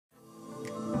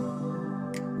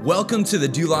Welcome to the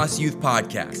Doulos Youth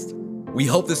Podcast. We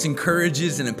hope this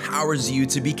encourages and empowers you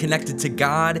to be connected to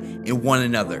God and one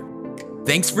another.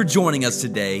 Thanks for joining us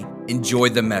today. Enjoy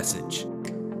the message.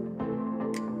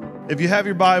 If you have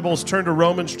your Bibles, turn to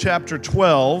Romans chapter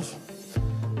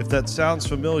 12. If that sounds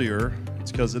familiar,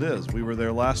 it's because it is. We were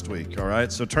there last week, all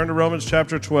right? So turn to Romans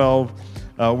chapter 12.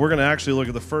 We're going to actually look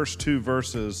at the first two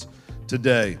verses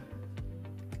today.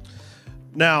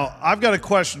 Now, I've got a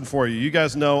question for you. You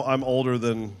guys know I'm older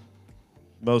than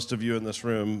most of you in this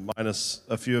room, minus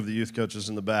a few of the youth coaches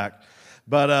in the back.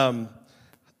 But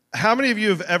how many of you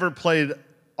have ever played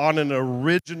on an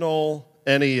original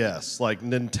NES, like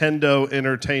Nintendo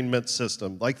Entertainment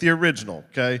System, like the original,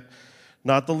 okay?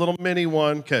 Not the little mini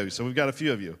one. Okay, so we've got a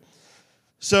few of you.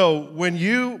 So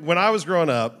when I was growing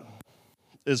up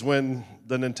is when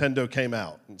the Nintendo came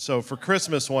out. So for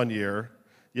Christmas one year,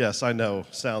 yes, I know,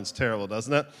 sounds terrible,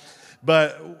 doesn't it?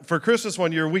 But for Christmas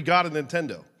one year, we got a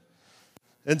Nintendo.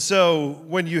 And so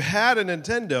when you had a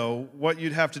Nintendo, what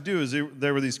you'd have to do is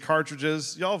there were these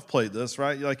cartridges. Y'all have played this,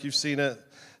 right? Like you've seen it.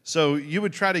 So you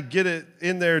would try to get it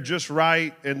in there just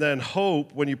right and then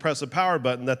hope when you press the power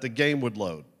button that the game would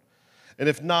load. And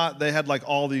if not, they had like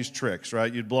all these tricks,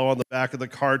 right? You'd blow on the back of the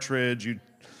cartridge, you'd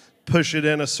push it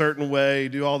in a certain way,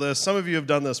 do all this. Some of you have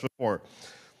done this before.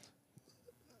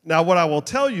 Now, what I will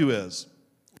tell you is,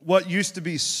 what used to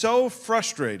be so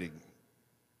frustrating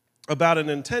about a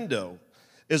Nintendo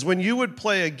is when you would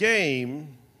play a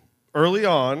game early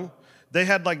on, they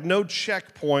had like no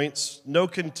checkpoints, no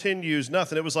continues,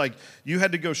 nothing. It was like you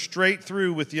had to go straight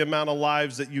through with the amount of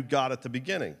lives that you got at the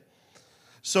beginning.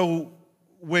 So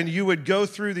when you would go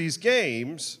through these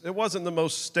games, it wasn't the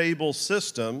most stable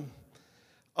system.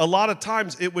 A lot of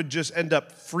times it would just end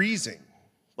up freezing.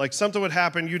 Like something would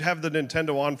happen, you'd have the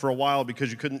Nintendo on for a while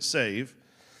because you couldn't save.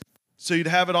 So you'd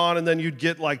have it on and then you'd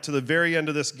get like to the very end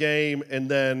of this game and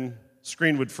then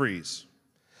screen would freeze.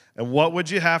 And what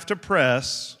would you have to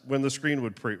press when the screen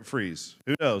would freeze?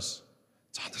 Who knows?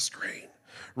 It's on the screen.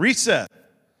 Reset.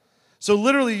 So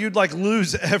literally you'd like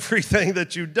lose everything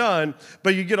that you'd done,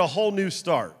 but you get a whole new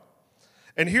start.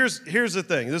 And here's the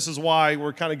thing. This is why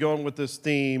we're kind of going with this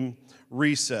theme,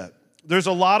 reset. There's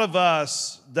a lot of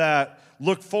us that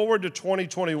look forward to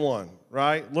 2021,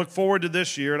 right? Look forward to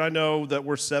this year, and I know that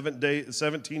we're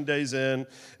 17 days in,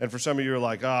 and for some of you are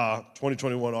like,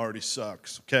 2021 already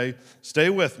sucks, okay? Stay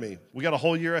with me. We got a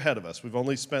whole year ahead of us. We've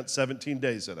only spent 17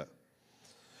 days in it.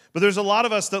 But there's a lot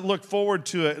of us that look forward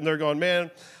to it, and they're going,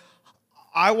 man,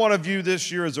 I want to view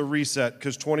this year as a reset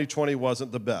because 2020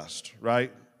 wasn't the best,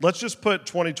 right? Let's just put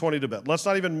 2020 to bed. Let's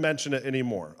not even mention it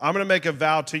anymore. I'm going to make a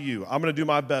vow to you. I'm going to do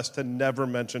my best to never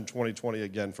mention 2020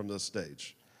 again from this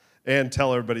stage and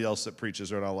tell everybody else that preaches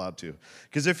they're not allowed to.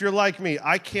 Because if you're like me,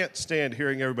 I can't stand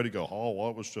hearing everybody go, well,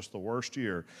 it was just the worst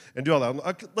year, and do all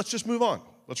that. Let's just move on.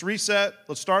 Let's reset.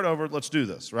 Let's start over. Let's do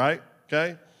this, right?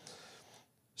 Okay?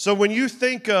 So when you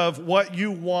think of what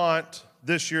you want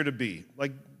this year to be,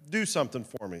 like do something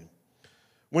for me.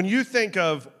 When you think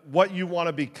of what you want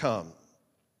to become,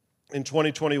 in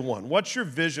 2021, what's your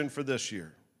vision for this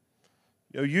year?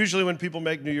 You know, usually when people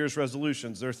make New Year's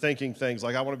resolutions, they're thinking things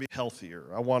like, I want to be healthier.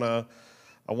 I want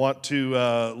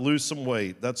to lose some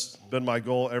weight. That's been my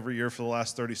goal every year for the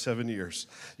last 37 years.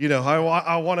 You know,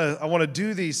 I want to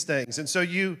do these things. And so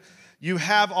you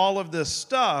have all of this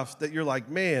stuff that you're like,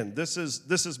 man, this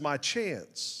is my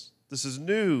chance. This is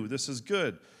new. This is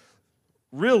good.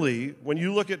 Really, when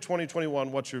you look at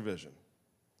 2021, what's your vision?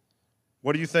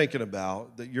 What are you thinking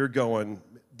about that you're going,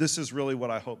 this is really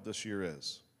what I hope this year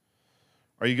is?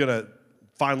 Are you going to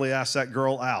finally ask that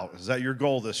girl out? Is that your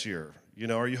goal this year? You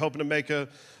know, are you hoping to make a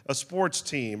sports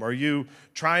team? Are you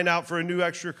trying out for a new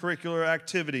extracurricular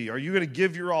activity? Are you going to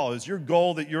give your all? Is your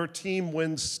goal that your team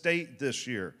wins state this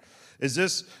year? Is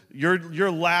this your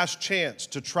last chance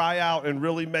to try out and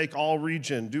really make all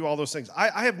region, do all those things?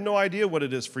 I have no idea what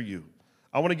it is for you.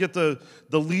 I want to get the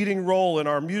leading role in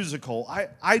our musical.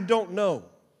 I don't know.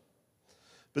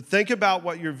 But think about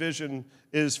what your vision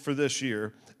is for this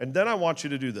year, and then I want you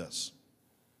to do this.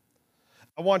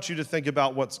 I want you to think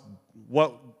about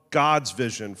what God's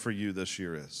vision for you this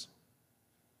year is.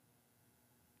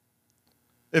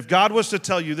 If God was to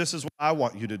tell you, this is what I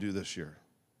want you to do this year,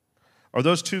 are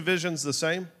those two visions the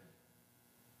same?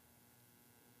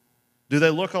 Do they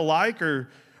look alike, or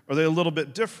are they a little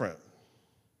bit different?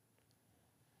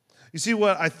 You see,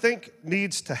 what I think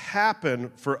needs to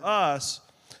happen for us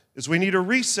is we need a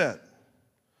reset.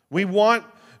 We want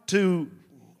to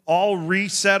all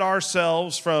reset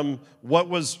ourselves from what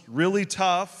was really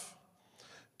tough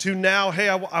to now, hey,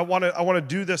 I want to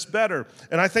do this better.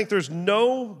 And I think there's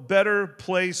no better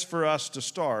place for us to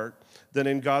start than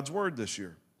in God's Word this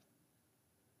year.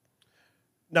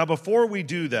 Now, before we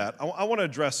do that, I want to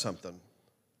address something.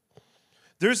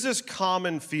 There's this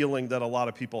common feeling that a lot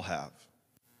of people have.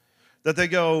 That they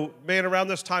go, man, around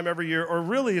this time every year, or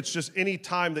really it's just any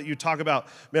time that you talk about,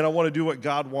 man, I want to do what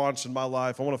God wants in my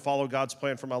life. I want to follow God's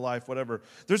plan for my life, whatever.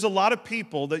 There's a lot of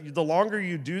people that the longer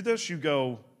you do this, you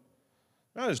go,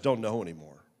 I just don't know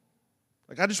anymore.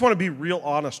 Like, I just want to be real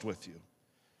honest with you.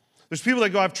 There's people that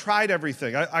go, I've tried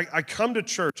everything. I come to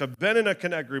church. I've been in a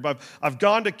connect group. I've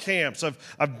gone to camps.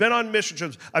 I've been on mission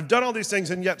trips. I've done all these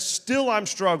things, and yet still I'm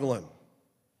struggling.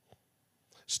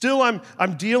 Still,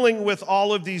 I'm dealing with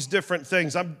all of these different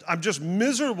things. I'm just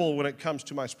miserable when it comes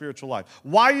to my spiritual life.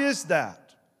 Why is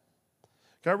that?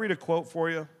 Can I read a quote for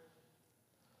you?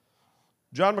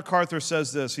 John MacArthur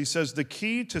says this. He says, the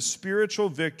key to spiritual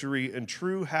victory and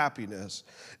true happiness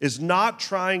is not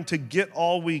trying to get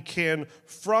all we can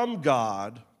from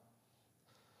God,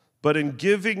 but in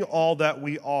giving all that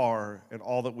we are and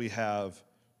all that we have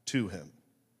to Him.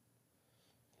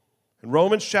 In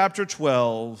Romans chapter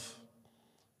 12,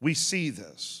 we see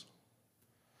this.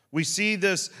 We see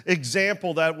this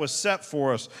example that was set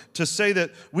for us to say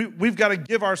that we've got to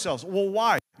give ourselves. Well,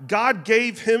 why? God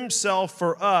gave Himself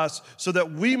for us so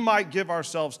that we might give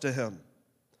ourselves to Him.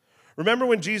 Remember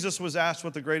when Jesus was asked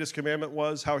what the greatest commandment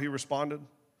was, how He responded?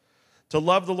 To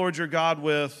love the Lord your God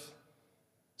with,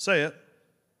 say it,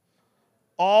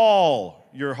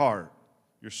 all your heart,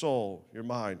 your soul, your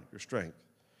mind, your strength.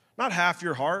 Not half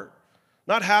your heart,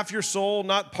 not half your soul,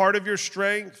 not part of your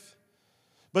strength,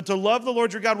 but to love the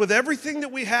Lord your God with everything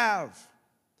that we have.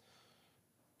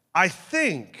 I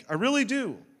really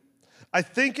do. I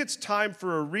think it's time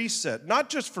for a reset, not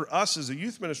just for us as a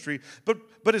youth ministry,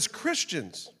 but as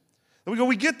Christians. And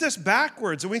we get this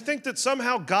backwards, and we think that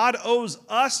somehow God owes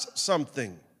us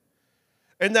something.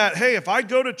 And that, hey, if I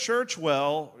go to church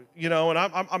well, and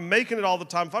I'm making it all the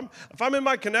time, if I'm in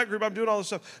my connect group, I'm doing all this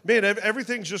stuff, man,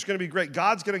 everything's just going to be great.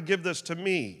 God's going to give this to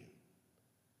me.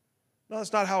 No,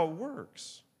 that's not how it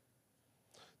works.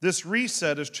 This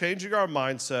reset is changing our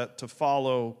mindset to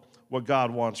follow what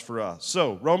God wants for us.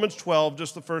 So, Romans 12,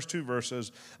 just the first two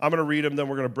verses. I'm going to read them, then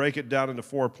we're going to break it down into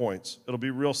 4 points. It'll be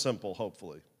real simple,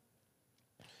 hopefully.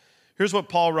 Here's what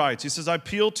Paul writes. He says, I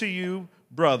appeal to you,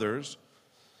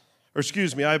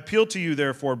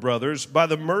 therefore, brothers, by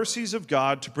the mercies of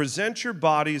God, to present your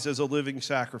bodies as a living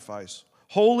sacrifice,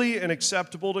 holy and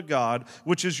acceptable to God,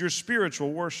 which is your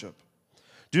spiritual worship.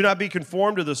 Do not be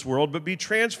conformed to this world, but be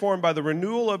transformed by the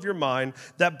renewal of your mind,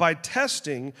 that by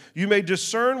testing you may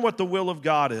discern what the will of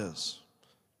God is,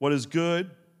 what is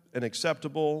good and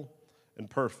acceptable and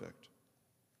perfect.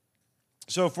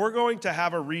 So if we're going to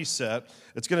have a reset,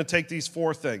 it's going to take these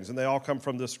 4 things, and they all come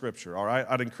from this scripture, all right?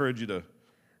 I'd encourage you to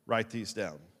write these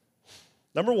down.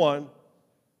 Number 1,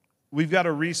 we've got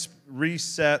to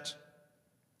reset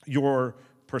your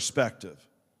perspective.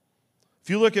 If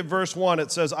you look at verse 1,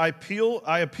 it says, I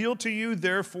appeal to you,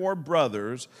 therefore,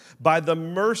 brothers, by the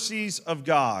mercies of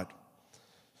God.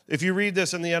 If you read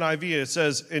this in the NIV, it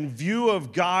says, in view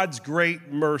of God's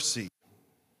great mercy.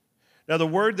 Now, the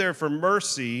word there for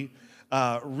mercy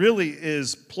really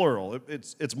is plural.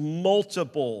 It's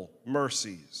multiple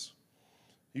mercies.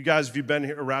 You guys, if you've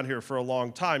been around here for a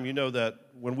long time, you know that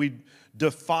when we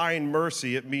define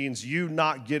mercy, it means you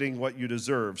not getting what you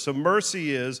deserve. So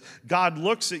mercy is God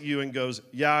looks at you and goes,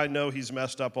 yeah, I know he's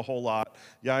messed up a whole lot.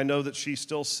 Yeah, I know that she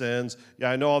still sins. Yeah,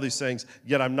 I know all these things,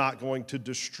 yet I'm not going to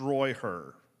destroy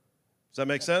her. Does that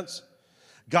make sense?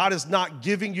 God is not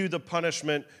giving you the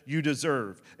punishment you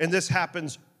deserve. And this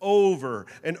happens over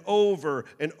and over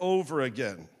and over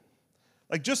again.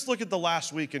 Like, just look at the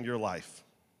last week in your life.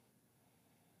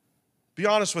 Be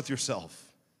honest with yourself.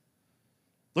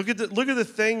 Look at the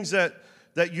things that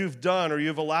you've done or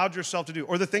you've allowed yourself to do,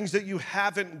 or the things that you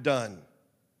haven't done.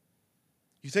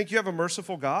 You think you have a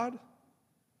merciful God?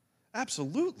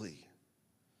 Absolutely.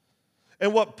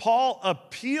 And what Paul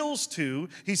appeals to,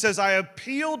 he says, I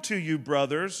appeal to you,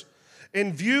 brothers,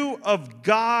 in view of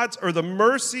the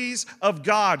mercies of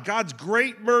God, God's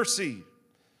great mercy.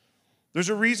 There's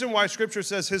a reason why Scripture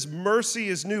says His mercy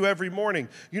is new every morning.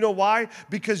 You know why?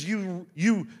 Because when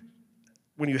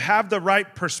you have the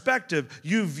right perspective,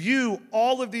 you view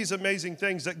all of these amazing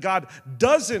things that God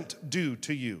doesn't do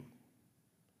to you.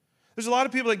 There's a lot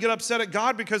of people that get upset at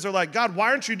God because they're like, God,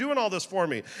 why aren't you doing all this for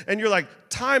me? And you're like,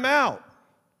 time out.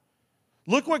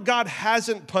 Look what God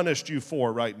hasn't punished you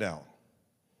for right now.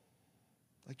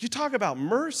 Like, you talk about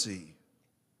mercy.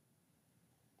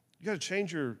 You got to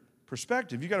change your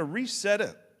perspective. You got to reset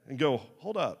it and go,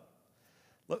 hold up.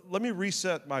 Let me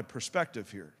reset my perspective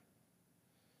here.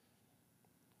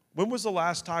 When was the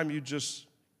last time you just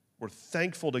were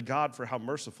thankful to God for how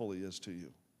merciful He is to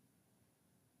you?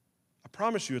 I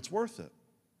promise you it's worth it.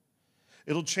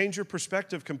 It'll change your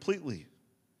perspective completely.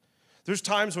 There's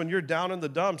times when you're down in the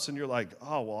dumps and you're like,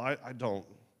 oh, well, I don't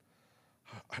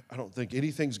think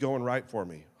anything's going right for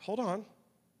me. Hold on.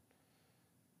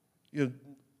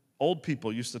 Old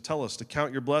people used to tell us to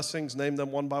count your blessings, name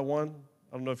them one by one.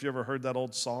 I don't know if you ever heard that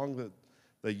old song that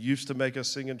they used to make us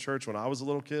sing in church when I was a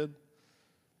little kid.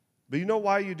 But you know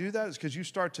why you do that? It's because you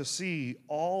start to see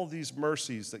all these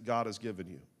mercies that God has given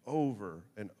you over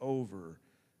and over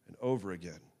and over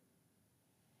again.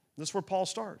 This is where Paul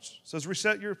starts. He says,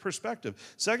 reset your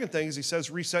perspective. Second thing is he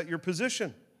says, reset your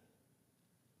position.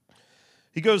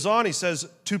 He goes on, he says,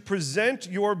 to present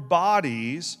your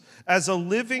bodies as a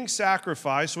living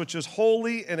sacrifice, which is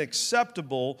holy and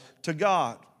acceptable to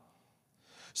God.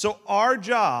 So our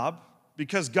job,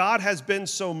 because God has been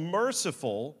so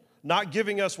merciful, not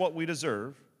giving us what we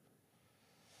deserve,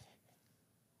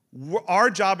 our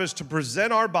job is to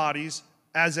present our bodies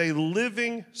as a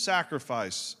living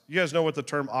sacrifice. You guys know what the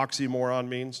term oxymoron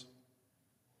means?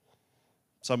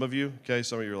 Some of you, okay,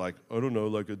 some of you are like, I don't know,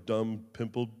 like a dumb,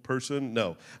 pimpled person.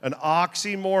 No, an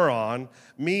oxymoron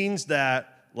means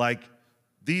that, like,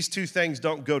 these two things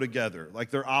don't go together.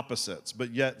 Like, they're opposites,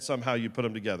 but yet somehow you put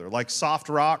them together. Like soft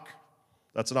rock,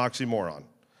 that's an oxymoron.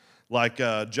 Like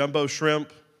jumbo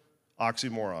shrimp,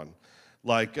 oxymoron.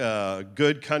 Like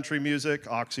good country music,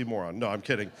 oxymoron. No, I'm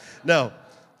kidding. No,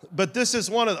 but this is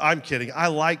one of, I'm kidding. I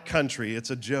like country.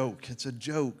 It's a joke. It's a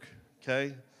joke,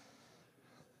 okay?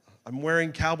 I'm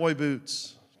wearing cowboy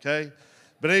boots, okay?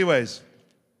 But anyways,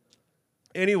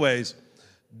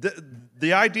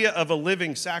 the idea of a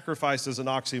living sacrifice is an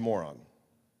oxymoron.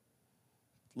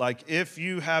 Like, if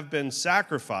you have been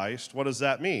sacrificed, what does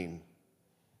that mean?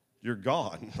 You're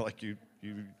gone. Like,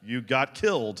 you got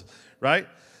killed, right?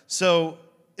 So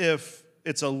if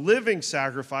it's a living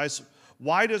sacrifice,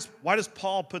 why does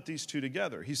Paul put these two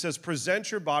together? He says,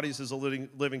 present your bodies as a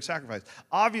living sacrifice.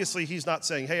 Obviously, he's not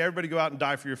saying, hey, everybody go out and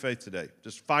die for your faith today.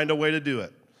 Just find a way to do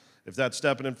it. If that's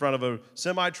stepping in front of a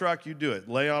semi-truck, you do it.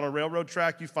 Lay on a railroad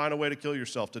track, you find a way to kill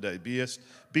yourself today.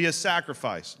 Be a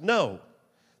sacrifice. No,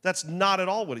 that's not at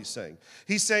all what he's saying.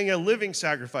 He's saying a living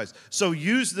sacrifice. So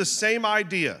use the same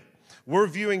idea. We're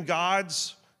viewing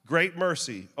God's great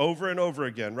mercy over and over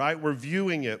again, right? We're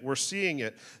viewing it. We're seeing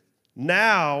it.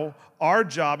 Now, our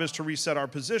job is to reset our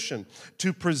position,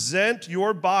 to present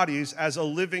your bodies as a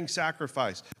living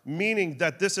sacrifice, meaning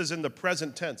that this is in the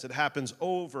present tense. It happens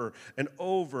over and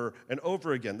over and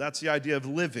over again. That's the idea of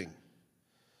living.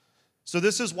 So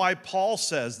this is why Paul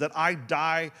says that I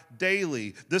die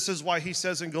daily. This is why he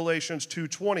says in Galatians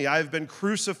 2:20, I have been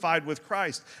crucified with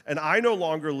Christ, and I no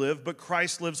longer live, but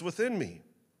Christ lives within me.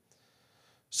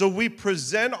 So we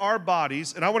present our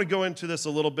bodies, and I want to go into this a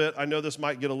little bit. I know this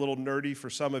might get a little nerdy for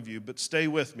some of you, but stay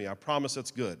with me. I promise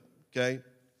it's good, okay?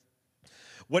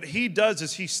 What he does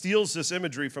is he steals this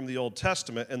imagery from the Old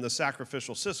Testament and the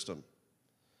sacrificial system,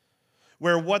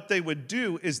 where what they would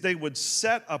do is they would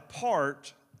set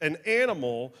apart an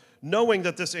animal knowing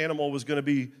that this animal was going to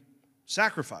be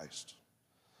sacrificed.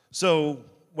 So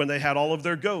when they had all of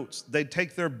their goats, they'd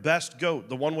take their best goat,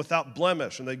 the one without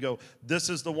blemish, and they'd go, this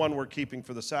is the one we're keeping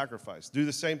for the sacrifice. Do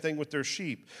the same thing with their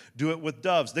sheep. Do it with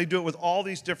doves. They do it with all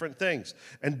these different things.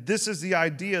 And this is the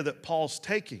idea that Paul's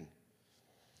taking,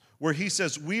 where he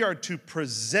says we are to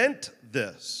present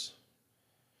this.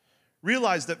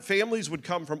 Realize that families would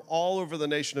come from all over the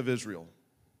nation of Israel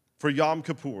for Yom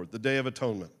Kippur, the Day of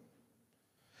Atonement.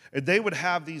 And they would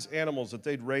have these animals that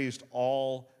they'd raised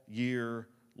all year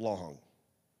long.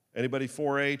 Anybody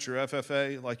 4-H or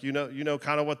FFA? Like, you know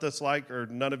kind of what that's like, or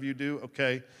none of you do?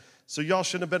 Okay. So y'all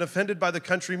shouldn't have been offended by the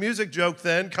country music joke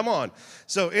then. Come on.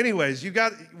 So anyways,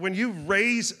 when you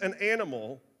raise an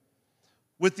animal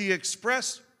with the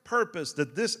express purpose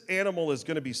that this animal is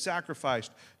going to be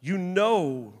sacrificed, you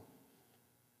know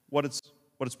what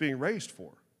it's being raised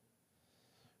for.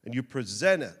 And you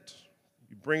present it.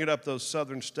 You bring it up those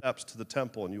southern steps to the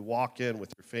temple, and you walk in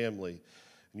with your family,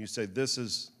 and you say, this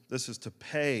is to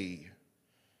pay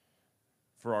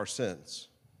for our sins.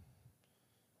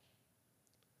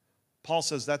 Paul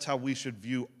says that's how we should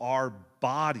view our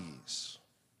bodies,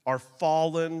 our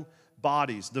fallen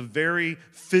bodies, the very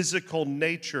physical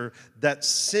nature that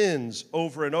sins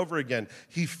over and over again.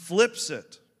 He flips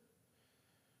it.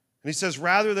 And he says,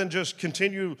 rather than just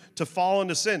continue to fall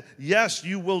into sin, yes,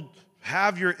 you will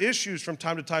have your issues from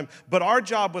time to time, but our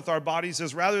job with our bodies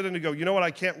is rather than to go, you know what,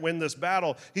 I can't win this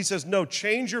battle. He says, no,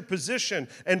 change your position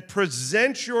and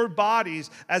present your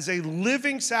bodies as a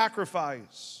living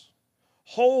sacrifice.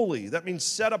 Holy, that means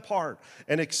set apart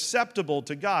and acceptable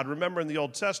to God. Remember in the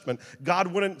Old Testament, God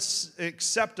wouldn't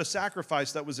accept a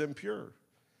sacrifice that was impure.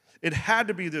 It had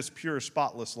to be this pure,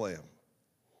 spotless lamb.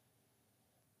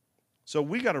 So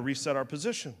we got to reset our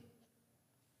position.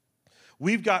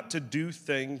 We've got to do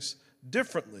things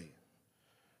differently.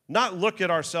 Not look at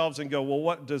ourselves and go, well,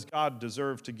 what does God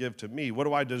deserve to give to me? What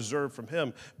do I deserve from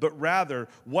him? But rather,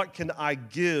 what can I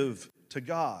give to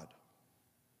God?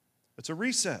 It's a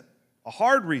reset, a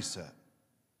hard reset.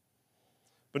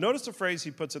 But notice the phrase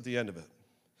he puts at the end of it.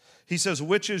 He says,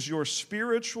 which is your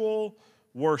spiritual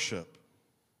worship.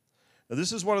 Now,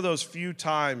 this is one of those few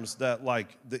times that,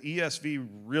 like, the ESV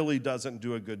really doesn't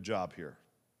do a good job here.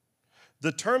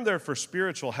 The term there for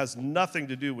spiritual has nothing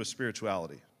to do with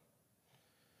spirituality.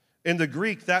 In the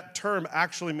Greek, that term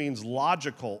actually means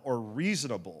logical or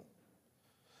reasonable.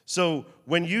 So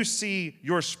when you see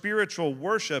your spiritual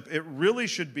worship, it really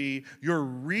should be your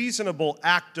reasonable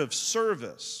act of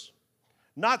service,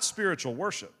 not spiritual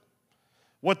worship.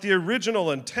 What the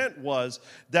original intent was,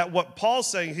 that what Paul's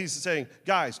saying, he's saying,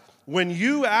 guys, when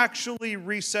you actually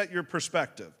reset your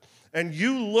perspective and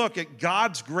you look at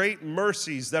God's great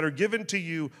mercies that are given to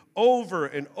you over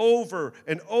and over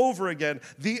and over again,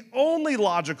 the only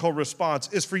logical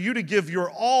response is for you to give your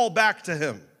all back to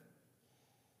him.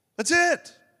 That's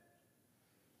it.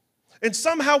 And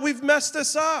somehow we've messed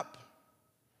this up,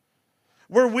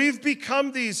 where we've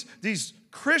become these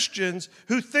Christians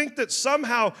who think that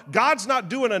somehow God's not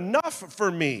doing enough for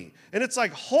me. And it's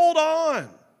like, hold on.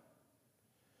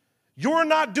 You're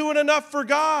not doing enough for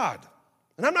God.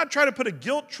 And I'm not trying to put a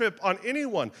guilt trip on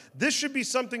anyone. This should be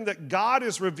something that God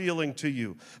is revealing to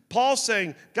you. Paul's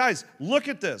saying, guys, look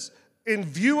at this. In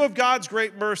view of God's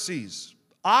great mercies,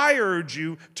 I urge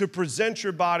you to present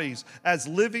your bodies as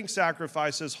living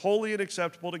sacrifices, holy and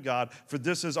acceptable to God, for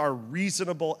this is our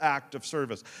reasonable act of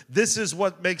service. This is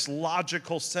what makes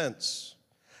logical sense.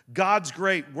 God's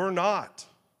great, we're not.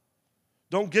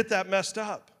 Don't get that messed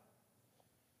up.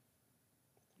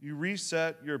 You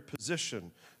reset your position.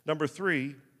 Number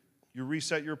 3, you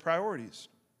reset your priorities.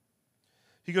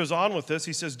 He goes on with this.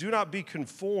 He says, do not be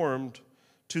conformed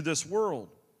to this world.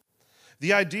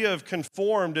 The idea of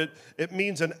conformed, it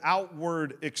means an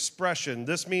outward expression.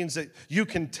 This means that you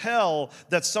can tell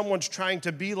that someone's trying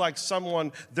to be like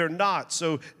someone they're not.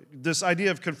 So this idea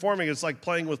of conforming is like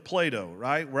playing with Play-Doh,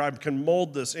 right? Where I can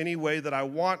mold this any way that I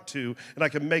want to, and I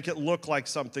can make it look like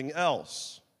something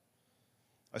else.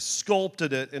 I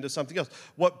sculpted it into something else.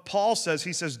 What Paul says,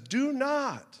 he says, do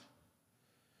not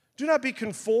be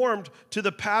conformed to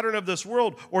the pattern of this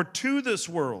world or to this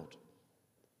world.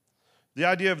 The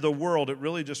idea of the world, it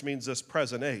really just means this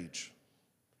present age.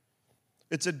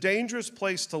 It's a dangerous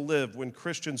place to live when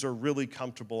Christians are really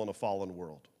comfortable in a fallen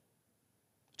world.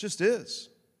 It just is.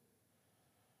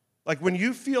 Like when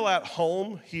you feel at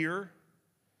home here,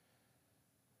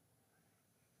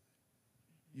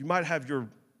 you might have your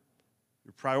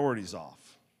priorities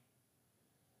off.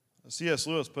 C.S.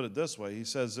 Lewis put it this way. He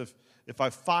says, if I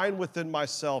find within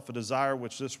myself a desire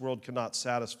which this world cannot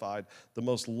satisfy, the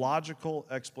most logical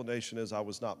explanation is I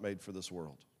was not made for this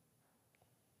world.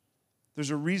 There's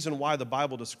a reason why the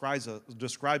Bible describes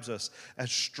us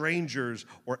as strangers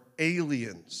or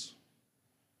aliens.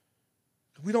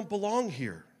 We don't belong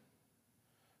here.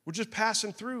 We're just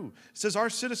passing through. It says our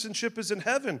citizenship is in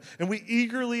heaven, and we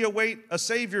eagerly await a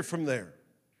Savior from there.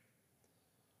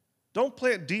 Don't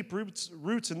plant deep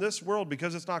roots in this world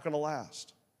because it's not going to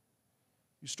last.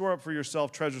 You store up for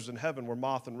yourself treasures in heaven where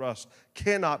moth and rust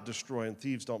cannot destroy and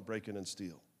thieves don't break in and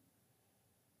steal.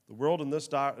 The world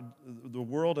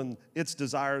and its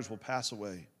desires will pass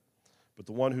away, but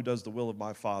the one who does the will of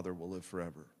my Father will live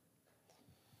forever.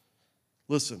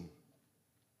 Listen,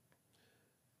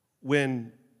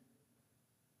 when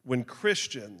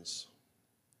Christians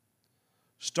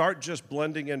start just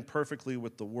blending in perfectly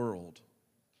with the world,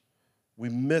 we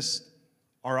miss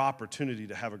our opportunity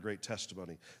to have a great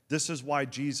testimony. This is why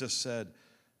Jesus said,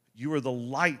 you are the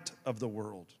light of the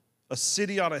world. A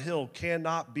city on a hill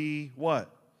cannot be what?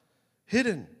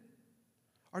 Hidden.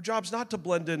 Our job's not to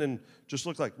blend in and just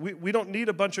look like. We don't need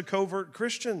a bunch of covert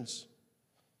Christians.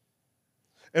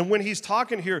 And when he's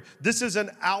talking here, this is an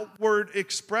outward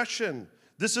expression.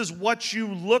 This is what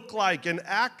you look like and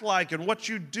act like and what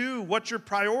you do, what your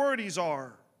priorities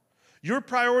are. Your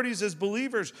priorities as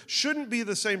believers shouldn't be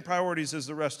the same priorities as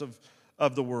the rest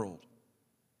of the world.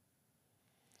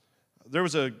 There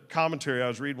was a commentary I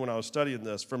was reading when I was studying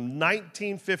this from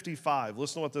 1955.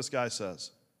 Listen to what this guy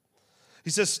says. He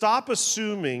says, stop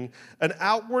assuming an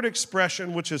outward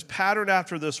expression which is patterned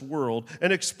after this world,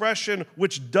 an expression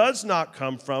which does not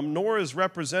come from, nor is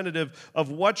representative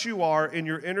of what you are in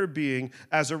your inner being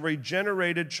as a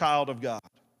regenerated child of God.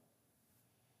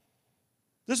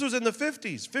 This was in the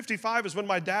 50s. 55 is when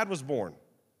my dad was born.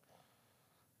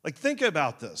 Like, think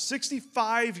about this.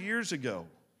 65 years ago,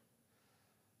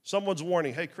 someone's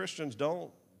warning, hey, Christians,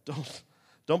 don't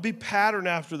be patterned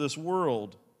after this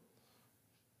world.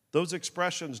 Those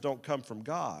expressions don't come from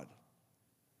God.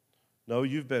 No,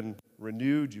 you've been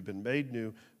renewed, you've been made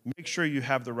new. Make sure you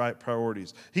have the right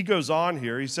priorities. He goes on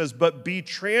here, he says, but be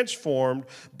transformed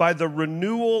by the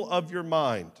renewal of your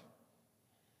mind.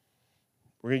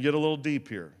 We're going to get a little deep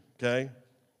here, okay?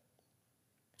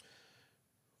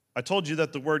 I told you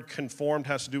that the word conformed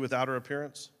has to do with outer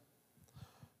appearance.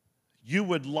 You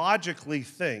would logically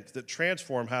think that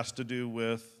transform has to do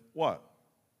with what?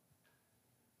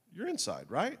 Your inside,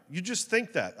 right? You just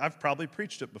think that. I've probably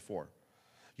preached it before.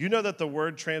 You know that the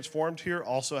word transformed here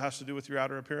also has to do with your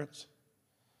outer appearance?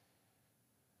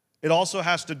 It also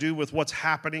has to do with what's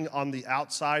happening on the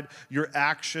outside, your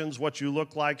actions, what you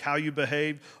look like, how you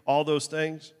behave, all those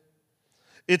things.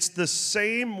 It's the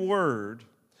same word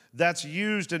that's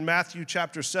used in Matthew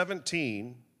chapter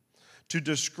 17 to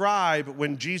describe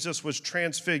when Jesus was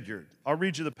transfigured. I'll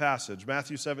read you the passage,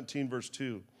 Matthew 17, verse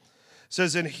 2. It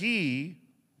says, and he,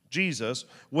 Jesus,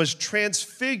 was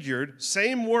transfigured,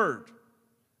 same word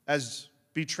as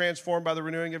be transformed by the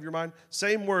renewing of your mind,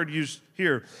 same word used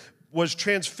here, was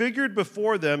transfigured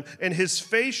before them, and his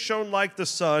face shone like the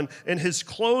sun, and his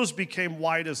clothes became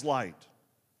white as light.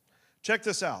 Check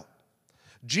this out.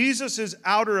 Jesus'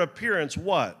 outer appearance,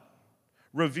 what?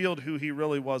 Revealed who he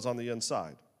really was on the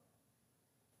inside.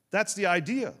 That's the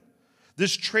idea.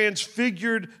 This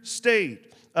transfigured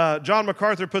state. John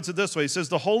MacArthur puts it this way. He says,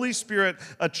 the Holy Spirit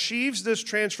achieves this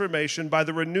transformation by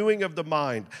the renewing of the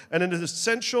mind, and an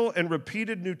essential and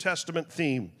repeated New Testament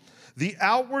theme. The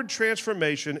outward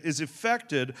transformation is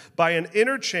effected by an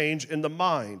inner change in the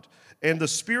mind, and the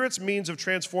Spirit's means of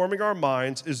transforming our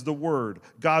minds is the Word.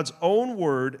 God's own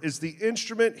Word is the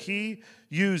instrument He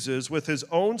uses with His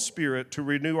own Spirit to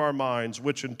renew our minds,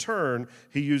 which in turn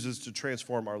He uses to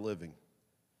transform our living.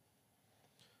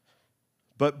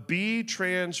 But be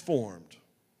transformed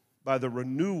by the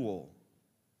renewal,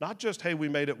 not just, hey, we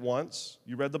made it once.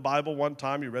 You read the Bible one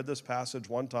time, you read this passage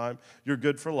one time, you're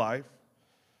good for life.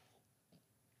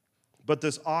 But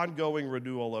this ongoing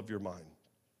renewal of your mind.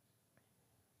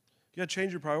 You got to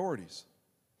change your priorities.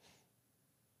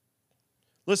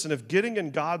 Listen, if getting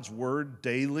in God's Word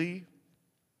daily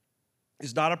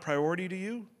is not a priority to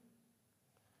you,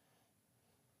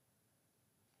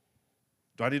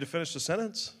 do I need to finish the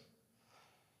sentence?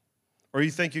 Or you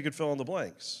think you could fill in the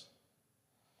blanks?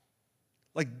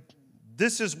 Like,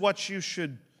 this is what you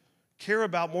should care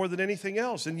about more than anything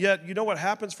else. And yet, you know what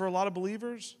happens for a lot of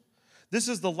believers? This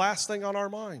is the last thing on our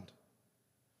mind.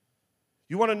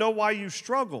 You want to know why you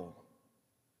struggle,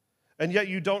 and yet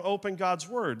you don't open God's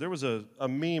Word. There was a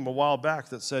meme a while back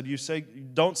that said,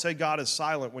 don't say God is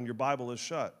silent when your Bible is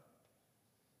shut.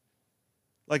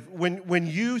 Like, when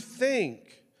you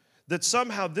think that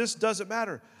somehow this doesn't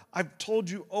matter, I've told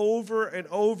you over and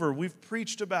over, we've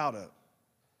preached about it.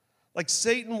 Like,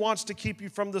 Satan wants to keep you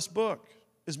from this book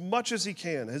as much as he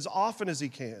can, as often as he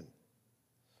can.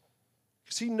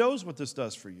 Because he knows what this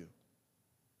does for you.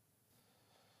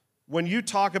 When you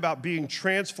talk about being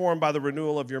transformed by the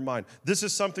renewal of your mind, this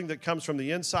is something that comes from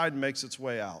the inside and makes its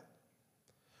way out.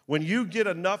 When you get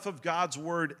enough of God's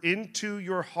Word into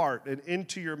your heart and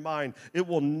into your mind, it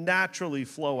will naturally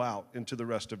flow out into the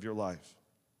rest of your life.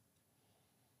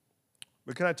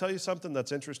 But can I tell you something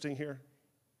that's interesting here?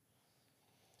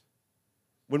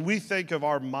 When we think of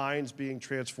our minds being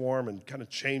transformed and kind of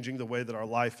changing the way that our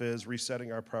life is,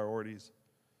 resetting our priorities,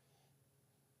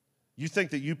 you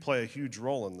think that you play a huge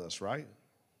role in this, right?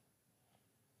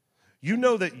 You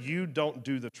know that you don't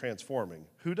do the transforming.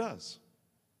 Who does?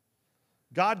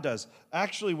 God does.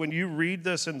 Actually, when you read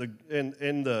this in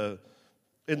the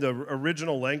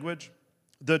original language,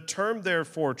 the term there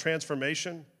for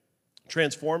transformation,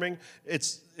 transforming,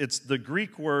 it's the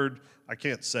Greek word, I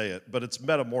can't say it, but it's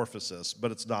metamorphosis,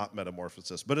 but it's not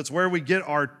metamorphosis. But it's where we get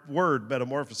our word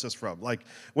metamorphosis from. Like,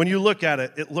 when you look at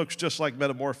it, it looks just like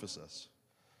metamorphosis.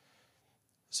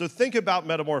 So think about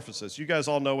metamorphosis. You guys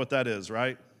all know what that is,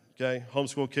 right? Okay,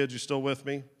 homeschool kids, you still with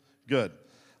me? Good.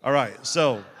 All right,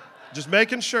 so just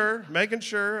making sure.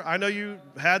 I know you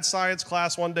had science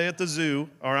class one day at the zoo,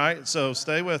 all right? So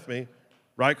stay with me.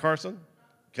 Right, Carson?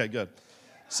 Okay, good.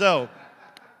 So,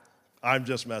 I'm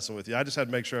just messing with you. I just had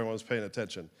to make sure everyone was paying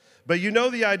attention. But you know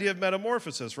the idea of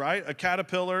metamorphosis, right? A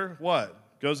caterpillar, what?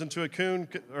 Goes into a cocoon,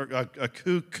 or a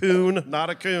cocoon, not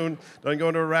a coon, doesn't go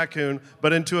into a raccoon,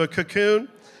 but into a cocoon,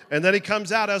 and then he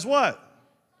comes out as what?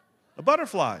 A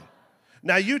butterfly.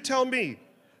 Now you tell me,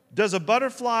 does a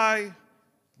butterfly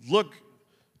look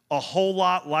a whole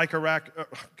lot like a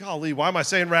golly, why am I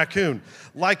saying raccoon?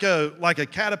 Like a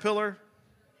caterpillar?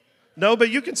 No, but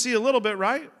you can see a little bit,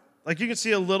 right? Like you can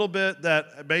see a little bit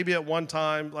that maybe at one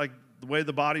time, like the way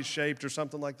the body's shaped or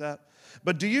something like that.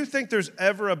 But do you think there's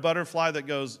ever a butterfly that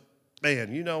goes,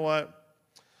 man, you know what?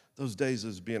 Those days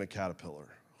as being a caterpillar,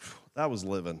 that was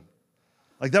living.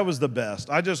 Like that was the best.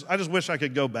 I just wish I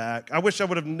could go back. I wish I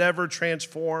would have never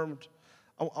transformed.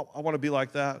 I want to be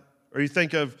like that. Or you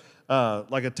think of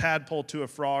like a tadpole to a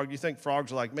frog. You think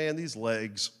frogs are like, man, these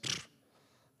legs.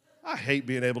 I hate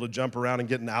being able to jump around and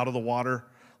getting out of the water.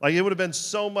 Like it would have been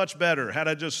so much better had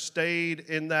I just stayed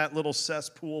in that little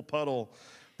cesspool puddle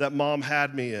that mom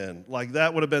had me in. Like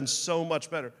that would have been so much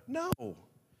better. No.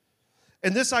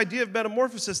 And this idea of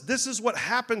metamorphosis, this is what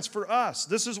happens for us.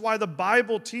 This is why the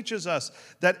Bible teaches us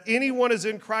that anyone is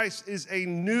in Christ is a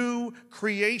new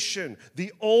creation.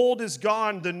 The old is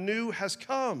gone, the new has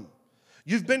come.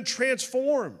 You've been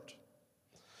transformed.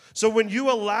 So when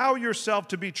you allow yourself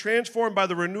to be transformed by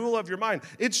the renewal of your mind,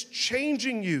 it's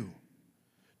changing you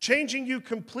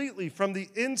completely from the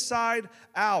inside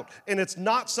out. And it's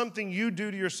not something you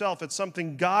do to yourself, it's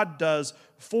something God does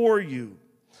for you.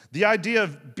 The idea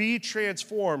of be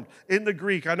transformed in the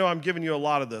Greek, I know I'm giving you a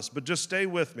lot of this, but just stay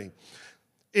with me.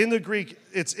 In the Greek,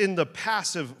 it's in the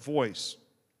passive voice,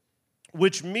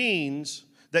 which means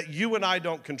that you and I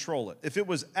don't control it. If it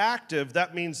was active,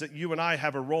 that means that you and I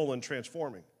have a role in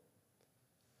transforming.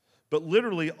 But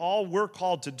literally, all we're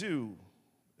called to do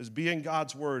is be in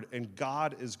God's word, and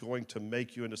God is going to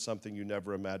make you into something you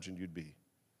never imagined you'd be.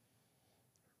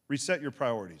 Reset your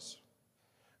priorities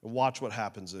and watch what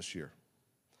happens this year.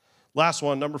 Last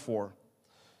one, number 4,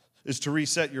 is to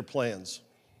reset your plans.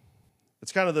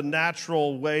 It's kind of the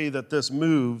natural way that this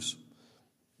moves,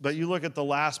 but you look at the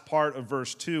last part of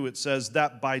verse 2, it says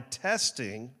that by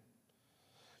testing,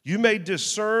 you may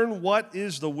discern what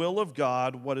is the will of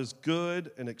God, what is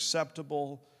good and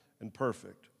acceptable and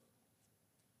perfect.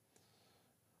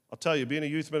 I'll tell you, being a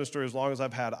youth minister as long as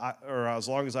I've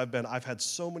been, I've had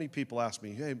so many people ask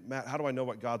me, hey, Matt, how do I know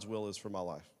what God's will is for my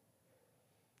life?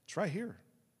 It's right here.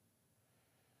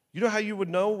 You know how you would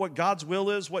know what God's will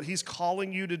is, what He's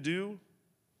calling you to do?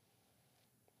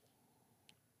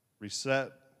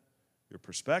 Reset your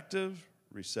perspective,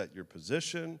 reset your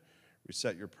position,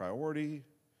 reset your priority.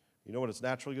 You know what it's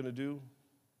naturally going to do?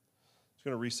 It's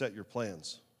going to reset your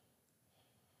plans.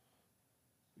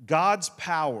 God's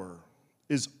power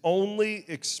is only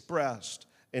expressed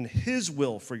in His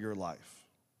will for your life,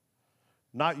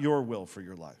 not your will for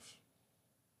your life.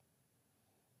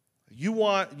 You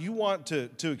want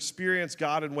to experience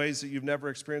God in ways that you've never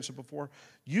experienced it before?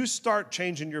 You start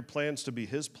changing your plans to be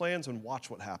His plans and watch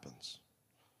what happens.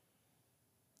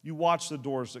 You watch the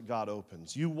doors that God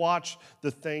opens. You watch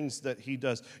the things that He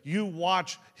does. You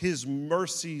watch His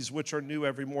mercies, which are new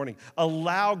every morning.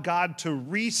 Allow God to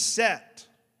reset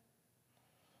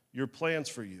your plans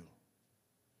for you.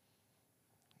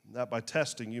 And that by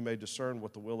testing, you may discern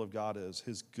what the will of God is,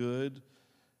 His good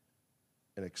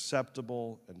and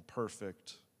acceptable and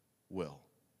perfect will.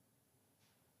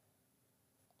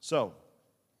 So,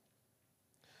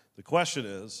 the question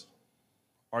is,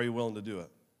 are you willing to do it?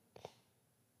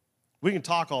 We can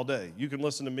talk all day. You can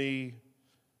listen to me.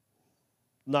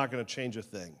 Not going to change a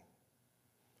thing.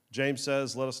 James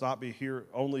says, let us not be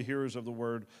only hearers of the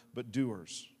word, but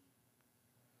doers.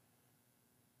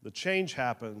 The change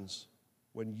happens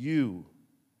when you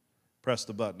press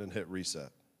the button and hit reset.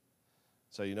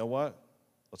 Say, you know what?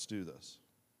 Let's do this.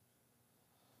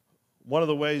 One of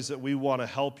the ways that we want to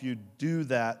help you do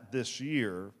that this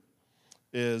year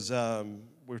is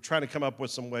we're trying to come up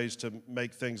with some ways to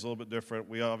make things a little bit different.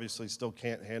 We obviously still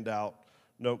can't hand out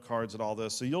note cards and all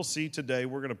this. So you'll see today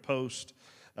we're going to post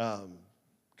kind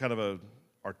of an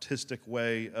artistic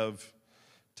way of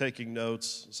taking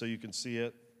notes so you can see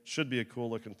it. Should be a cool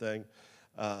looking thing.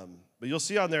 But you'll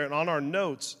see on there, and on our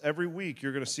notes, every week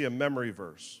you're going to see a memory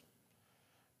verse.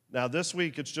 Now this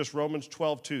week it's just Romans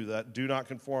 12:2, that do not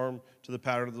conform to the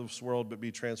pattern of this world, but be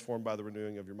transformed by the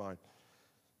renewing of your mind.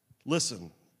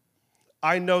 Listen,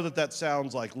 I know that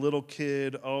sounds like little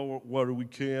kid, oh, what are we,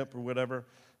 camp or whatever.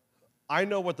 I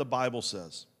know what the Bible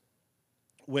says.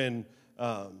 When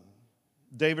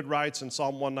David writes in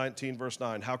Psalm 119, verse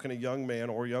 9, how can a young man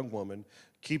or young woman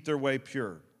keep their way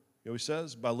pure? You know what he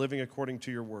says? By living according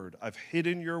to your word. I've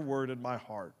hidden your word in my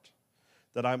heart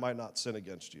that I might not sin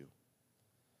against you.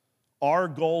 Our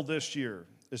goal this year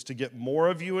is to get more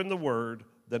of you in the word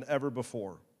than ever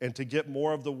before, and to get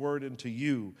more of the word into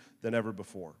you than ever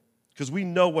before, because we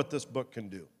know what this book can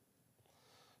do.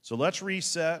 So let's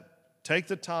reset. Take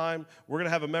the time. We're going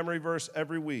to have a memory verse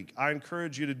every week. I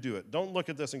encourage you to do it. Don't look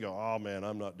at this and go, oh man,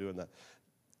 I'm not doing that.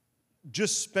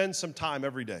 Just spend some time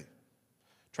every day.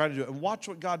 Try to do it. And watch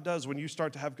what God does when you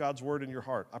start to have God's word in your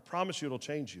heart. I promise you it'll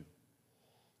change you.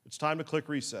 It's time to click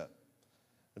reset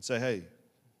and say, hey,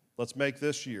 let's make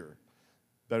this year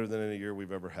better than any year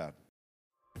we've ever had.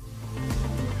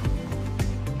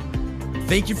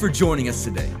 Thank you for joining us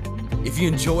today. If you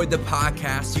enjoyed the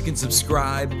podcast, you can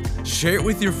subscribe, share it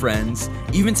with your friends,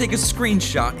 even take a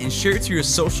screenshot and share it to your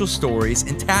social stories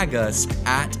and tag us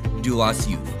at Doulos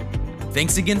Youth.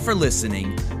 Thanks again for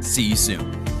listening. See you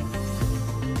soon.